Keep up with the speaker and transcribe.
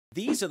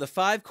These are the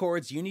 5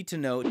 chords you need to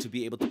know to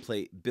be able to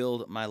play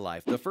Build My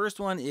Life. The first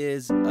one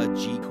is a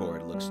G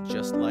chord. It looks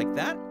just like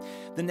that.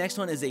 The next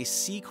one is a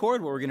C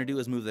chord. What we're going to do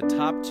is move the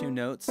top 2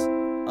 notes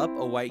up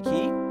a white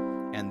key.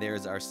 And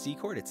there's our C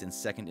chord. It's in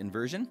second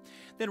inversion.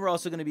 Then we're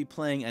also going to be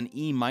playing an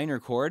E minor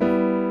chord.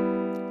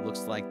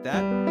 Looks like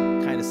that.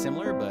 Kind of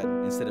similar, but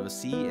instead of a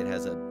C, it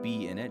has a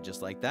B in it,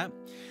 just like that.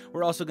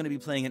 We're also going to be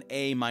playing an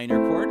A minor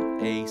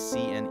chord. A, C,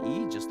 and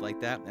E, just like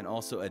that. And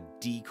also a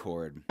D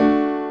chord.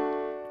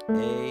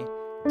 A,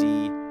 D,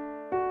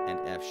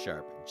 and F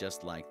sharp,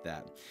 just like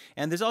that.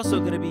 And there's also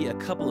going to be a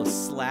couple of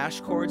slash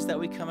chords that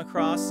we come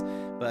across,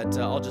 but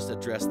I'll just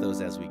address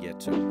those as we get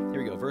to them.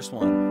 Here we go, verse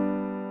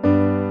 1.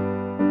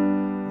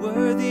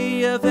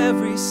 Worthy of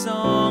every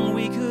song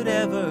we could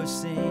ever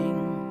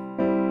sing,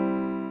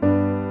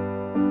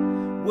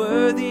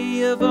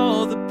 worthy of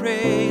all the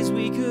praise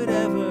we could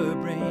ever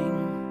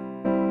bring,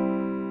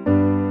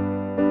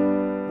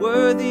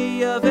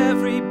 worthy of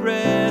every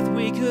breath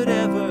we could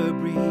ever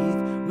breathe.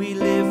 We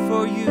live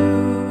for you,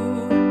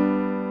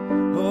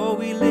 oh,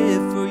 we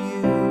live for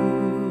you.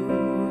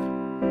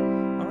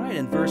 All right,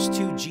 in verse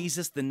 2,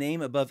 Jesus, the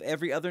name above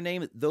every other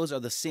name, those are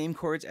the same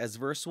chords as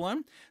verse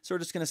 1. So we're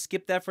just going to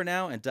skip that for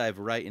now and dive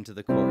right into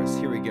the chorus.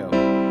 Here we go.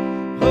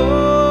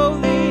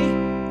 Holy,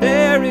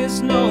 there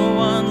is no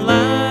one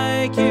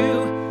like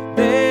you,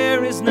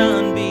 there is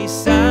none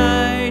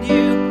beside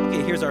you.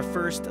 Okay, here's our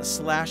first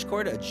slash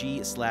chord, a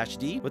G slash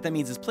D. What that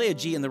means is play a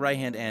G in the right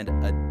hand and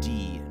a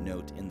D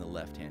note in the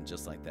left hand,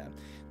 just like that.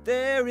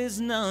 There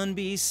is none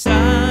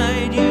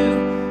beside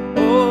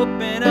you.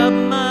 Open up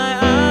my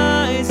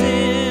eyes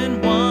in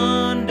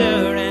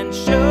wonder and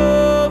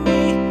show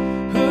me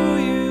who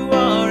you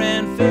are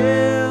and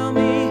fill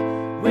me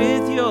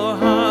with your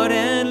heart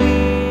and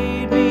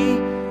lead me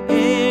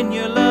in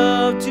your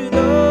love to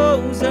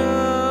those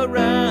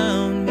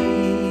around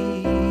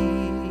me.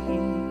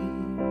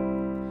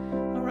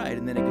 All right,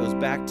 and then it goes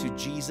back to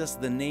Jesus,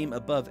 the name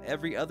above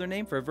every other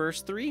name for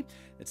verse 3.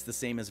 It's the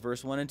same as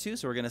verse 1 and 2,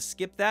 so we're going to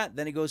skip that.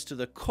 Then it goes to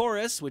the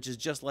chorus, which is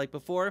just like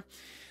before.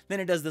 Then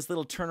it does this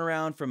little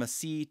turnaround from a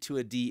C to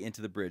a D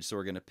into the bridge, so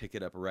we're going to pick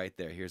it up right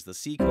there. Here's the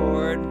C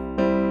chord,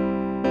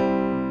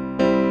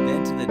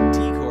 then to the D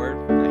chord.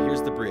 Now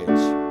here's the bridge.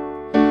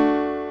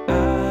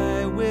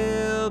 I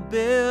will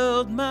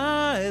build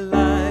my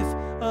life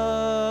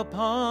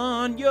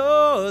upon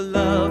your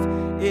love.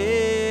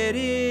 It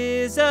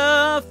is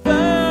a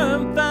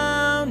firm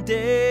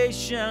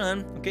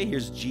foundation. Okay,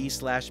 here's G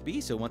slash B.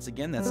 So once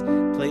again, that's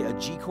play a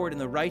G chord in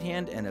the right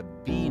hand and a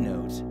B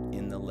note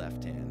in the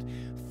left hand.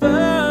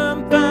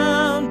 Firm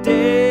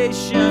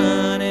foundation,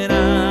 and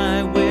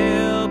I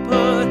will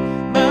put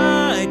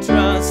my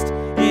trust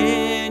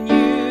in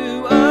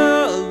you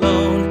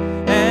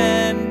alone,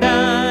 and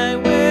I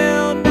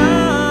will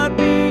not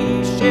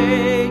be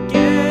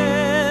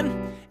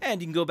shaken. And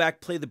you can go back,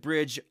 play the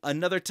bridge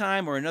another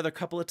time or another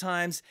couple of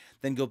times,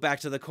 then go back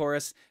to the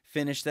chorus,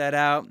 finish that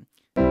out.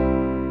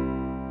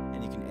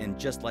 And you can end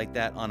just like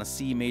that on a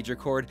C major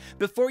chord.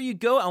 Before you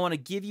go, I want to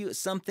give you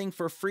something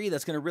for free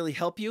that's going to really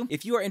help you.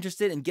 If you are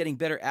interested in getting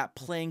better at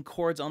playing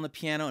chords on the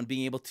piano and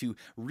being able to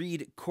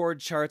read chord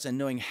charts and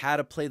knowing how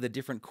to play the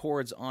different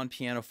chords on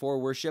piano for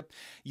worship,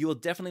 you will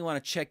definitely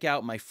want to check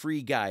out my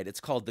free guide. It's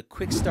called the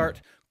Quick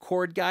Start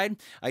Chord Guide.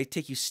 I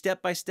take you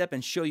step by step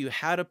and show you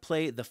how to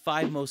play the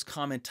 5 most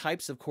common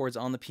types of chords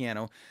on the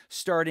piano,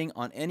 starting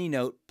on any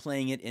note,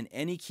 playing it in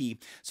any key,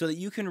 so that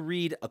you can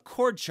read a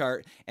chord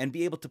chart and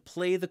be able to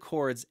play the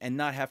chords and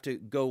not have to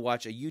go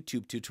watch a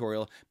YouTube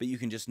tutorial, but you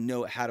can just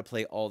know how to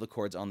play all the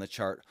chords on the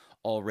chart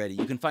already.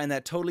 You can find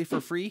that totally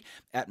for free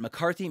at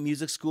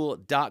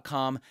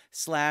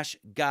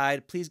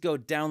mccarthymusicschool.com/guide. Please go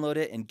download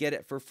it and get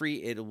it for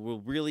free. It will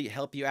really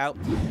help you out.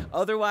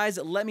 Otherwise,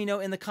 let me know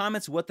in the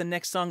comments what the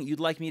next song you'd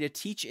like me to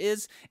teach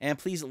is, and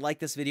please like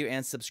this video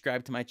and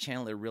subscribe to my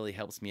channel. It really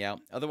helps me out.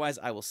 Otherwise,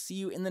 I will see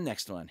you in the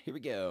next one. Here we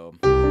go.